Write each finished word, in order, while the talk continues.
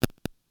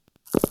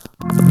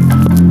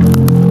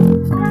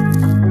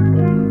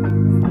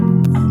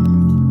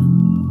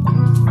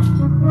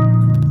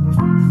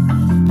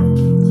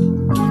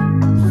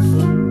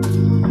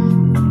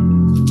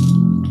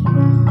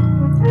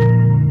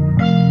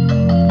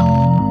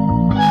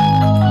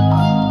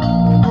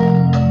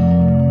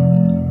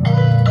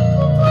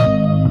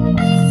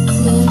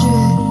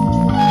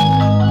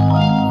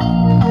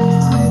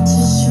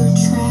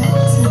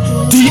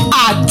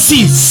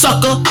DRT,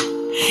 sucker.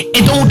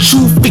 And don't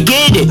you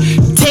forget it.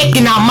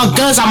 Taking out my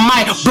guns, I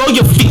might blow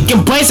your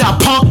freaking brains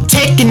out, punk.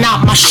 Taking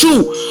out my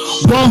shoe,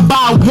 one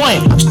by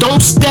one.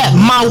 Don't step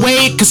my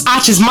way, cause I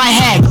just might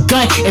have a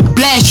gun and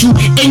blast you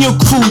and your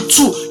crew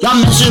too. Y'all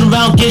messing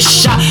around, get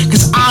shot,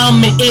 cause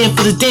I'm in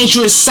for the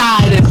dangerous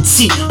side of the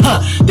T.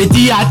 The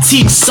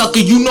DRT, sucker,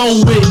 you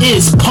know what it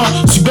is,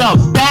 punk. So you better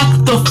back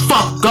the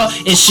fuck up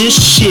and just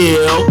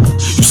chill.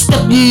 You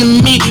step into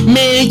me,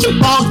 man,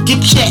 you all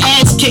get your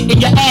ass kicked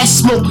and your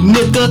ass smoked,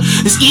 nigga.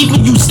 It's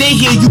even you stay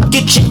here, you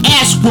get your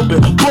ass whooping.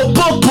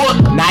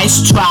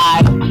 Nice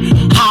try.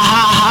 Ha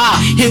ha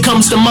ha. Here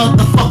comes the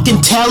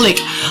motherfucking telic.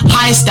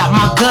 I stop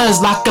my guns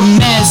like a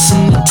mess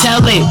in the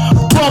telly.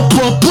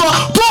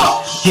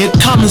 Here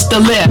comes the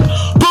lip.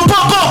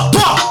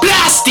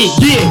 Blast it,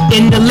 yeah,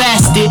 in the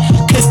last it.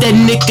 Cause that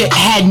nigga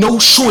had no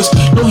choice.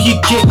 No, he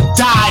get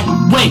died.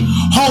 Wait,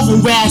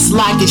 hover ass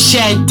like a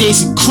shad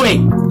daisy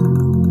crate.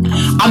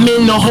 I'm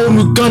in a whole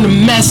new gun of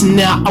mess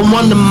now. I'm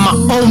one of my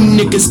own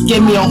niggas,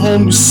 give me a whole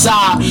new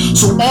side.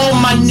 So all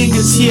my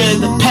niggas here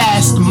to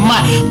pass the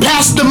mic.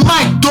 Pass the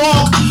mic,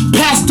 dog.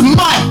 Pass the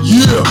mic,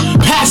 yeah.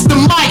 Pass the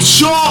mic,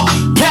 y'all.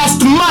 Pass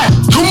the mic,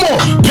 come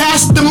on.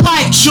 Pass the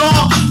mic,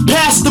 y'all.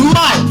 Pass the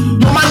mic.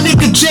 Yo, my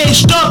nigga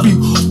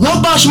JHW, what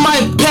about you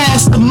might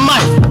pass the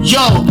mic?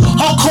 Yo,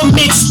 hardcore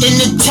mix in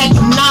the tech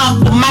 9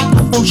 for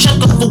microphone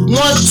checker for 1,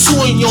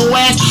 2 in your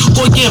ass.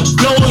 Go get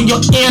blowing your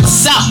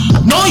ears out.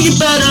 No, you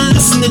better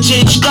listen to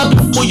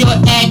JHW for your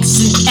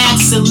accent,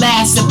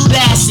 last and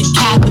blast and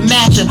cat the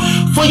matcher.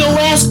 For your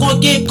ass gonna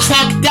get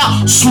cracked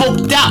out,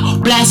 smoked out,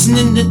 blasting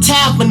in the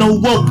tavern or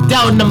woked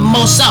out in the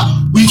most out.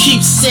 We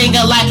keep singing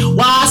like,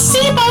 why I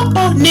see my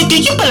boat, nigga,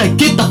 you better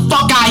get the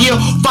fuck out here.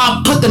 If I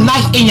put the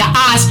knife in your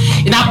eyes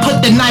and I put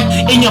the knife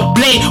in your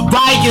blade,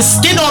 ride your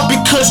skin off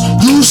because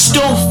you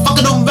still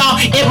fucking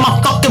around in my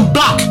fucking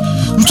block.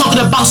 You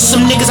talking about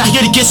some niggas out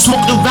here to get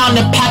smoked around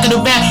and packing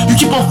around. You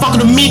keep on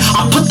fucking with me,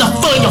 I put the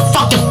foot in your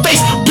fucking face,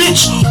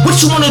 bitch. What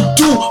you wanna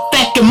do,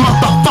 fucking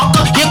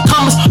motherfucker? Here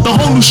comes the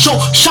whole new show,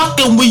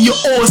 shocking when you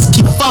always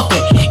keep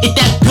fucking. If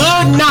that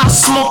girl not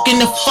smoking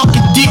the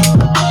fucking dick,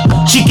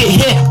 she get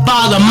hit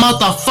by the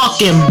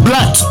motherfucking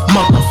blunt,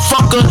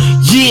 motherfucker,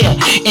 yeah.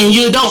 And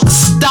you don't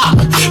stop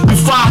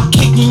before I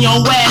kick in your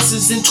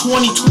asses in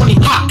 2020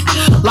 hot.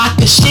 Like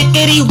a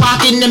shickety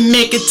rockin' to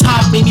make it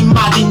top.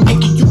 Anybody,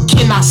 nigga, you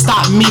cannot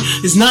stop me.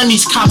 Cause none of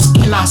these cops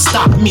cannot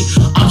stop me.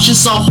 I'm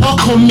just a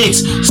hardcore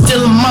mix,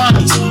 stealing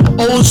monies.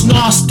 Olds know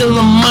I'm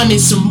stealing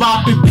monies and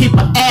robbing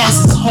people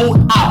asses, hold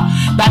out.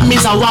 That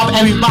means I rob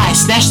everybody,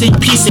 snatch their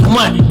piece and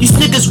run. These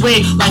niggas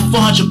weigh like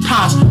 400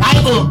 pounds. I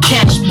ain't gonna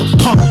catch the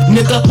pump,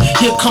 nigga.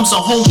 Here comes a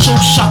whole show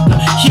shocker.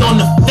 He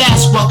on the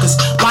fast ruckers,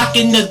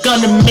 rocking the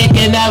gun and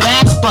making that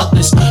ass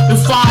buckers.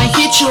 Before I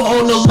hit you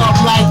on the lump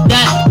like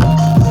that,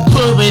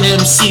 Clubbing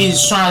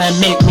MCs trying to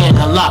make me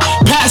a lot.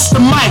 Pass the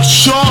mic,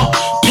 Shaw.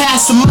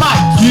 Pass the mic,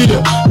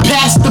 yeah.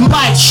 Pass the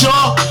mic,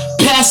 Shaw.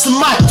 Pass the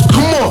mic,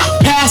 come on.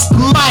 Pass the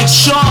mic,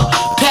 Shaw.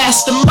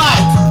 Pass the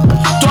mic.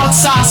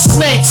 Darkside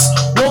Snakes,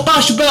 what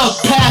about you better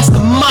pass the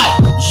mic,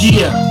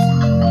 yeah.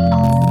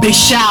 Big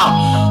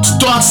shout to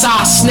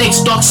Darkside Snakes,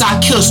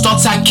 Darkside Killers,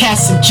 Darkside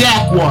Cats and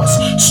Jaguars.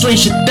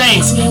 Stranger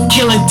Things,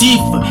 Killing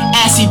Deeper,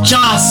 Assy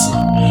Johnson.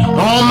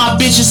 All my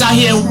bitches out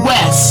here in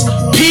West.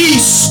 Peace.